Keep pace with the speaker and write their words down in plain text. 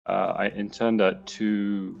I interned at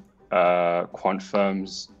two quant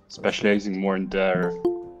firms specializing more in their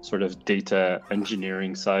sort of data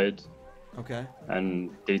engineering side Okay. and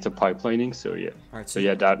data pipelining. So yeah, All right. so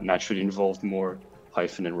yeah, that naturally involved more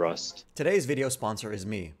Python and Rust. Today's video sponsor is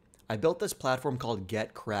me. I built this platform called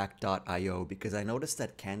getcracked.io because I noticed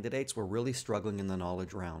that candidates were really struggling in the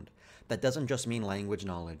knowledge round. That doesn't just mean language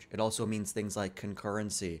knowledge. It also means things like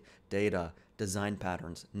concurrency, data, design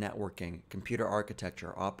patterns, networking, computer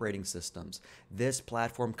architecture, operating systems. This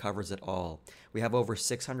platform covers it all. We have over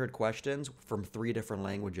 600 questions from 3 different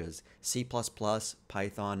languages: C++,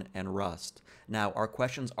 Python, and Rust. Now, our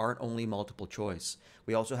questions aren't only multiple choice.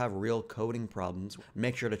 We also have real coding problems.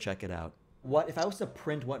 Make sure to check it out. What if I was to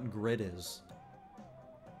print what grid is?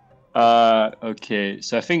 Okay,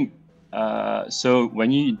 so I think so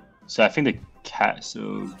I think the cat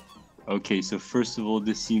okay, so first of all,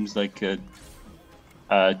 this seems like a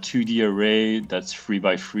 2D array that's 3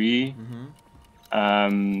 by 3.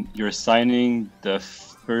 You're assigning the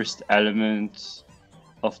first element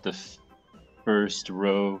of the first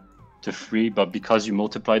row to 3, but because you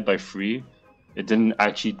multiplied by 3, it didn't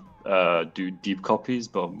actually do deep copies,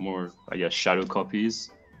 but more, I guess, shadow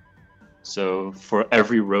copies. So for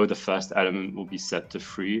every row, the first element will be set to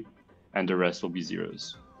 3, and the rest will be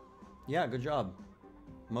zeros. Yeah, good job.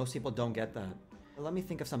 Most people don't get that. Let me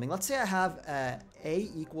think of something. Let's say I have A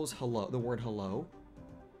equals hello, the word hello.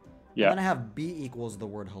 Yeah. And then I have B equals the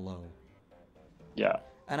word hello. Yeah.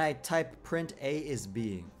 And I type print A is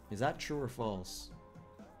B. Is that true or false?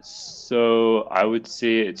 So I would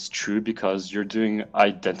say it's true because you're doing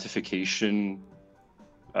identification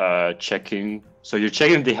checking. So you're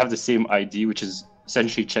checking if they have the same ID, which is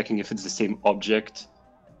essentially checking if it's the same object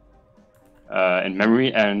in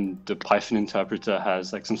memory. And the Python interpreter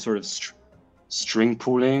has like some sort of string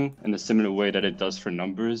pooling in a similar way that it does for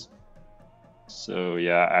numbers. So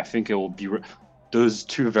yeah, I think it will be those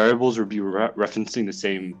two variables will be referencing the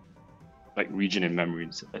same like region in memory,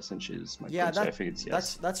 essentially. Is my point. So I think it's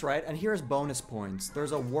yes. That's right. And here's bonus points.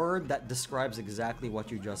 There's a word that describes exactly what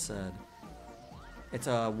you just said. It's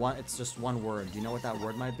just one word. Do you know what that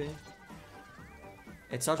word might be?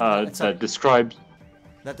 That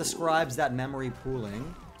describes that memory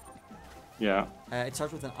pooling. Yeah. It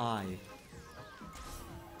starts with an I.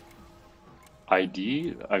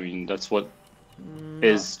 ID? I mean, that's what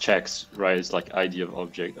is checks, right? It's like ID of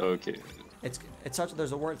object. Oh, okay.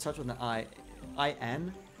 There's a word that starts with an I.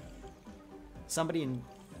 IN. Somebody in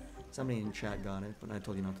chat got it, but I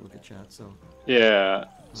told you not to look at chat, so. Yeah.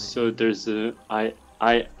 So there's a I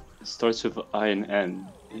starts with I and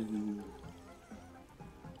N.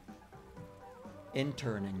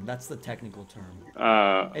 Interning. That's the technical term.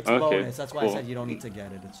 It's okay, bonus. That's why cool. I said you don't need to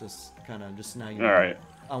get it. It's just kind of just now you know. All right.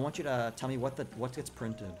 I want you to tell me what gets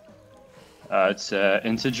printed. It's an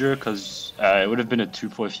integer because it would have been a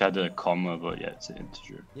tuple if you had a comma, but yeah, it's an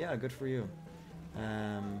integer. Yeah, good for you.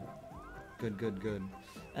 Good.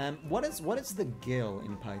 What is the GIL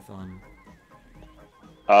in Python?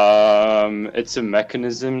 It's a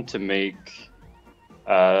mechanism to make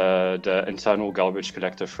the internal garbage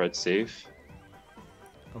collector thread safe.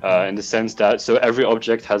 Okay. In the sense that every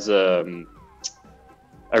object has within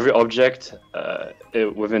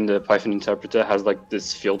the Python interpreter has like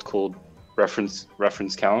this field called reference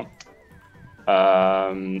count,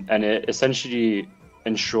 and it essentially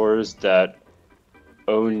ensures that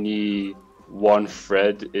only one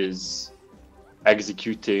thread is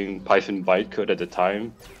executing Python bytecode at a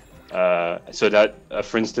time, so that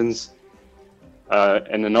for instance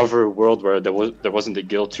in another world where there wasn't a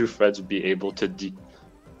GIL, 2 threads would be able to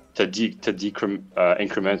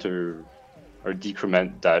increment or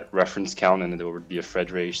decrement that reference count, and then there would be a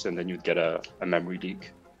thread race, and then you'd get a memory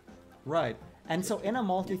leak. Right. And so in a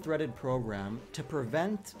multi-threaded program, to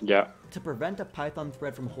prevent a Python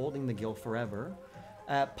thread from holding the GIL forever,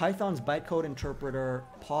 Python's bytecode interpreter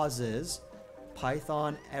pauses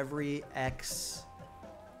Python every X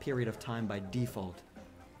period of time by default.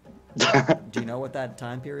 Do you know what that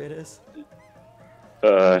time period is?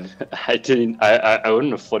 I didn't. I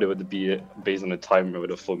wouldn't have thought it would be based on a timer. I would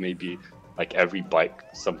have thought maybe like every byte,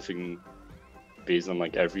 something based on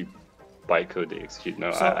like every bytecode they execute.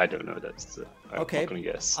 No, so, I don't know. That's okay. I'm not gonna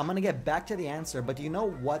guess. I'm gonna get back to the answer, but do you know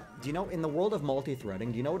in the world of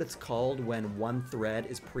multi-threading, do you know what it's called when one thread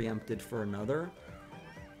is preempted for another?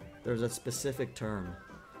 There's a specific term,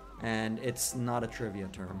 and it's not a trivia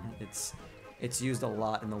term. It's used a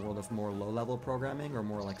lot in the world of more low-level programming or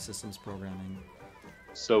more like systems programming.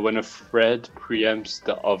 So when a thread preempts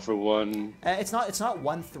the other one, it's not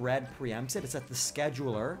one thread preempts it. It's that the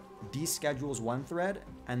scheduler deschedules one thread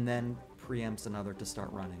and then preempts another to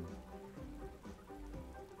start running.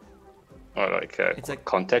 Or like a It's a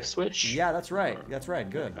context switch? Yeah, that's right. That's right.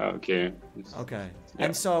 Good. Okay. Okay. Yeah.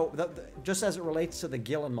 And so, just as it relates to the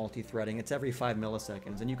Gillen multi-threading, it's every 5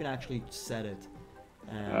 milliseconds, and you can actually set it.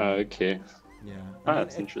 Okay. Yeah. I Ah, mean,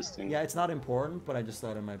 that's interesting. yeah, it's not important, but I just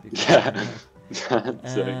thought it might be cool to Yeah. bring up.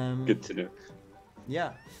 That's Um, good to know.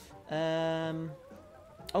 yeah. Um,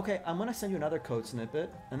 okay, I'm gonna send you another code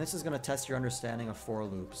snippet, and this is gonna test your understanding of for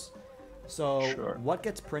loops. So, Sure. what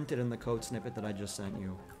gets printed in the code snippet that I just sent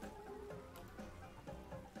you?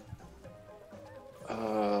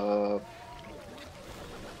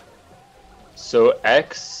 So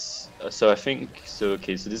X, so I think, so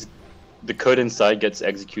okay, so this, the code inside gets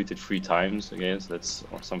executed 3 times, okay, so that's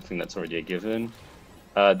something that's already a given.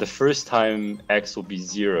 The first time X will be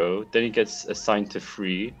 0, then it gets assigned to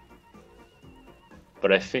 3,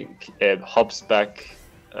 but I think it hops back,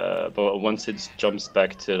 but once it jumps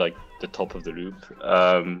back to like the top of the loop,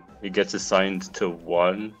 it gets assigned to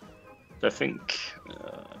 1. I think,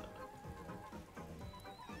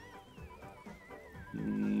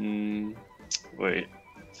 wait.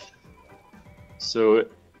 So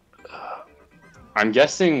I'm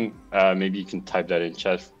guessing maybe you can type that in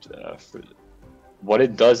chat. What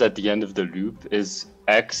it does at the end of the loop is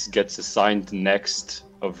X gets assigned next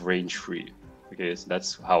of range 3. Okay, so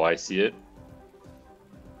that's how I see it.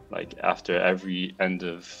 Like after every end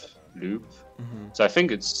of loop. So I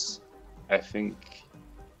think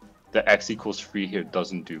the X equals 3 here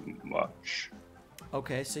doesn't do much.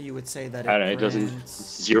 Okay, so you would say that I don't know, it doesn't,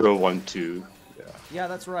 prints... 0, 1, 2. Yeah,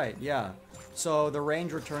 that's right. Yeah. So the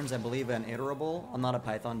range returns, I believe, an iterable. I'm not a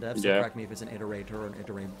Python dev, so Yeah. correct me if it's an iterator or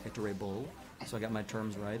an iterable. So I got my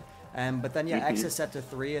terms right. But then, yeah, X is set to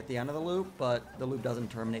 3 at the end of the loop, but the loop doesn't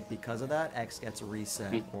terminate because of that. X gets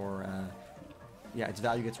reset, or yeah, its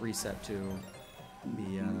value gets reset to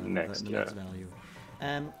the Next, the yeah. next value.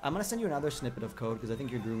 I'm going to send you another snippet of code because I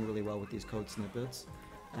think you're doing really well with these code snippets,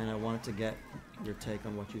 and I wanted to get your take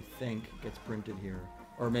on what you think gets printed here.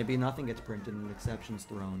 Or maybe nothing gets printed and an exception's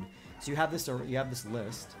thrown. So you have this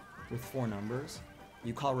list with 4 numbers.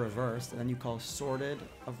 You call reversed, and then you call sorted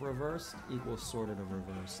of reversed equals sorted of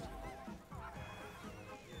reversed.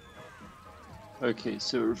 Okay,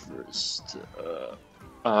 so reversed.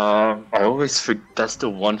 I always forget. That's the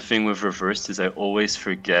one thing with reversed is I always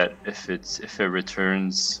forget if it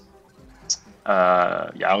returns.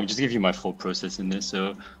 Yeah, I'll just give you my full process in this. So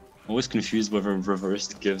I'm always confused whether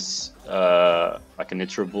reversed gives like an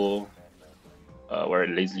iterable where it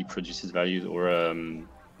lazily produces values or a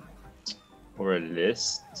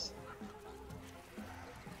list.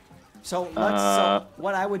 So so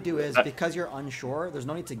what I would do is, because you're unsure, there's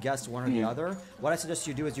no need to guess one or the other. What I suggest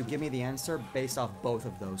you do is you give me the answer based off both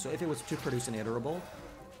of those. So if it was to produce an iterable,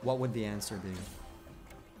 what would the answer be?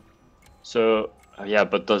 So yeah,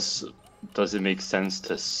 but does it make sense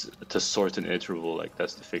to sort an iterable? Like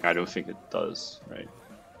that's the thing. I don't think it does, right?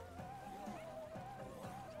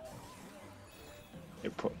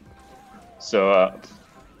 So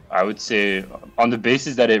I would say on the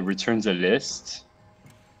basis that it returns a list,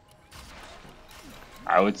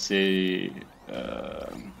 I would say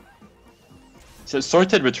so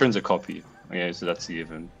sorted returns a copy. Okay, so that's a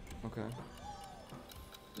given. Okay.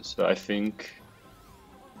 So I think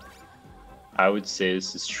I would say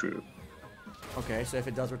this is true. Okay, so if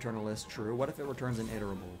it does return a list, true. What if it returns an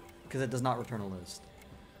iterable? Because it does not return a list.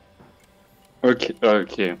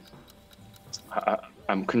 Okay.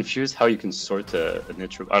 I'm confused how you can sort an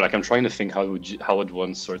iterable. Like I'm trying to think how would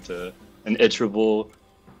one sort an iterable.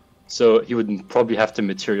 So he would probably have to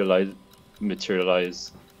materialize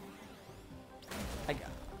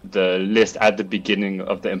the list at the beginning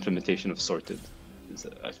of the implementation of sorted.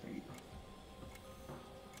 I think.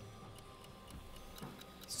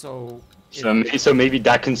 So maybe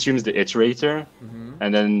that consumes the iterator,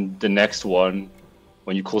 and then the next one,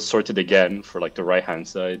 when you call sorted again for like the right hand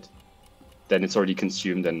side, then it's already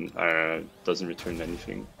consumed and doesn't return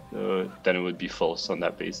anything. Then it would be false on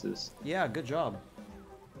that basis. Yeah, good job.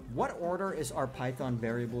 What order is our Python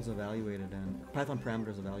variables evaluated in? Python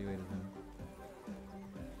parameters evaluated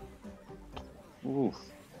in? Ooh.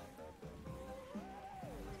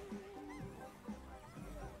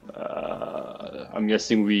 I'm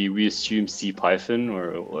guessing we assume C Python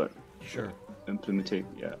or what? Sure. Implementing,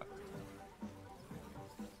 yeah.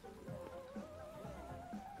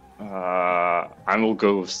 I will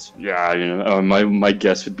go with, yeah, my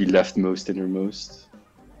guess would be leftmost, innermost.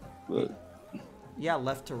 But Yeah,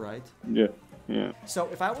 left to right. yeah. So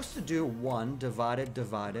if I was to do 1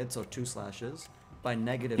 divided, so 2 slashes, by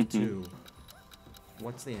 -2,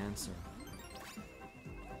 what's the answer?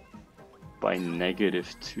 By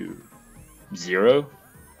 -2. 0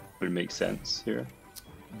 would make sense here.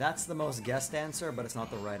 That's the most guessed answer, but it's not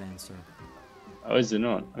the right answer. Oh, is it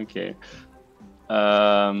not? Okay.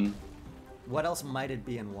 Um, What else might it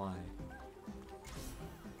be and why?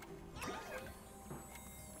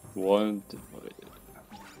 one divided.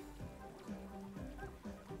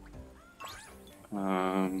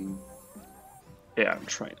 Yeah, I'm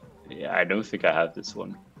trying. Yeah, I don't think I have this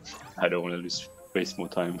one. I don't want to waste more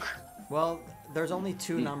time. Well, there's only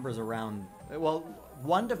two numbers around. Well,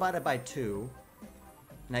 1 divided by 2,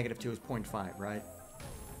 negative 2 is 0.5, right?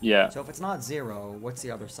 Yeah. So if it's not 0, what's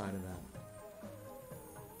the other side of that?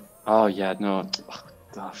 Oh yeah, no.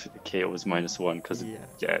 Okay, it was -1 because Yeah.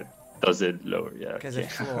 it does it lower. Yeah. Because Okay.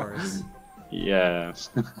 it floors. Yeah.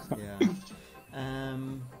 Yeah.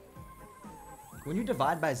 When you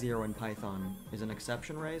divide by 0 in Python, is an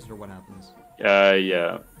exception raised or what happens?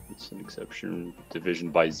 Yeah. It's an exception. Division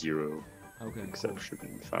by 0. Okay.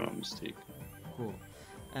 Exception, if I'm not mistaken. Cool.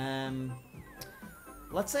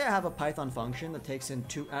 Let's say I have a Python function that takes in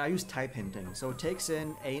two. I use type hinting, so it takes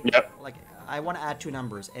in Yep. like I want to add two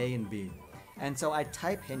numbers, a and b, and so I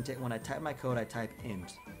type hint it. When I type my code, I type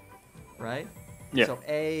int, right? Yeah. So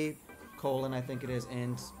a colon, I think it is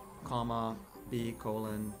int, comma b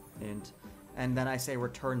colon int, and then I say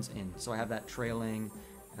returns int. So I have that trailing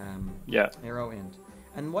arrow int.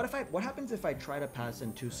 And what happens if I try to pass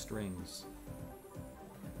in two strings?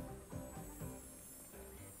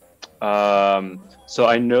 So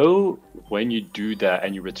I know when you do that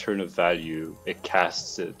and you return a value, it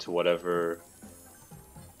casts it to whatever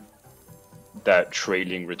that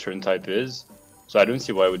trailing return type is. So I don't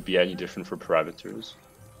see why it would be any different for parameters.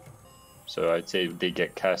 So I'd say they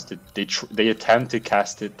get casted. They attempt to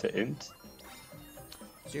cast it to int.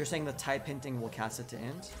 So you're saying the type hinting will cast it to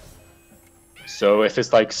int? So if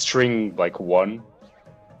it's like string like 1,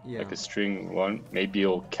 Yeah. like a string 1, maybe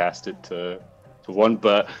it'll cast it to 1.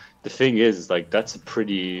 But the thing is, like, that's a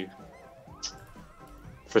pretty,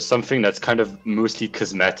 for something that's kind of mostly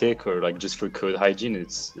cosmetic or like just for code hygiene,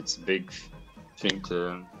 it's a big thing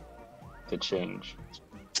to change.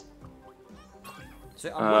 So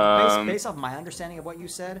based off my understanding of what you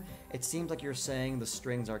said, it seems like you're saying the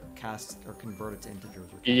strings are cast or converted to integers.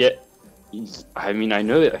 Yeah, I mean, I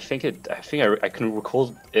know that. I can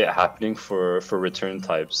recall it happening for return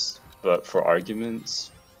types, but for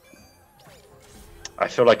arguments, I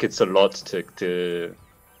feel like it's a lot to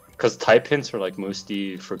because type hints are like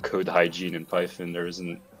mostly for code hygiene in Python.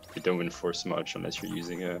 They don't enforce much unless you're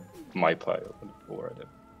using a MyPy or whatever.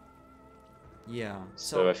 Yeah.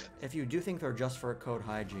 So if you do think they're just for code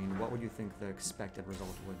hygiene, what would you think the expected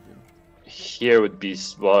result would be? Here would be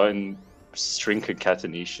one string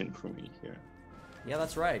concatenation for me here. Yeah,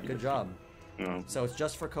 that's right. Good job. Yeah. So it's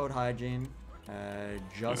just for code hygiene,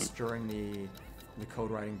 just during the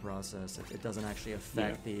code writing process. It doesn't actually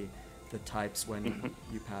affect the types when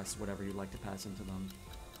you pass whatever you like to pass into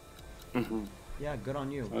them. Yeah, good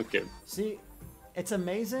on you. Okay. See, it's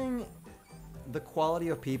amazing the quality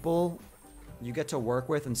of people you get to work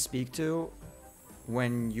with and speak to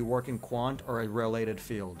when you work in quant or a related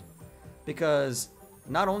field. Because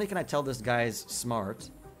not only can I tell this guy's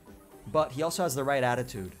smart, but he also has the right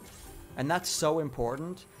attitude. And that's so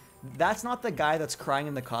important. That's not the guy that's crying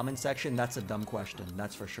in the comment section. That's a dumb question,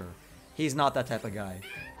 that's for sure. He's not that type of guy,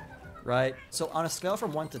 right? So on a scale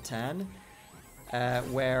from 1 to 10,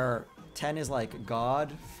 where 10 is like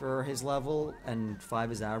God for his level and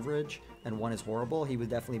 5 is average and 1 is horrible, he would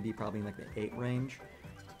definitely be probably in like the 8 range.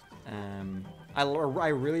 I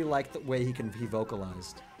really like the way he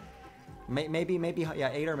vocalized. Maybe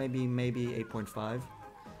 8 or maybe 8.5.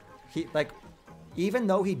 He even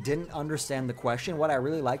though he didn't understand the question, what I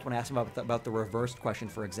really liked when I asked him about the reversed question,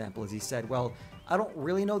 for example, is he said, well, I don't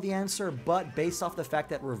really know the answer, but based off the fact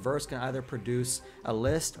that reverse can either produce a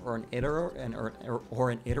list or an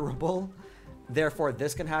iterable, therefore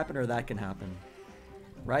this can happen or that can happen.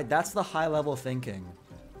 Right? That's the high level thinking.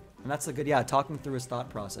 And that's the good, talking through his thought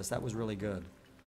process. That was really good.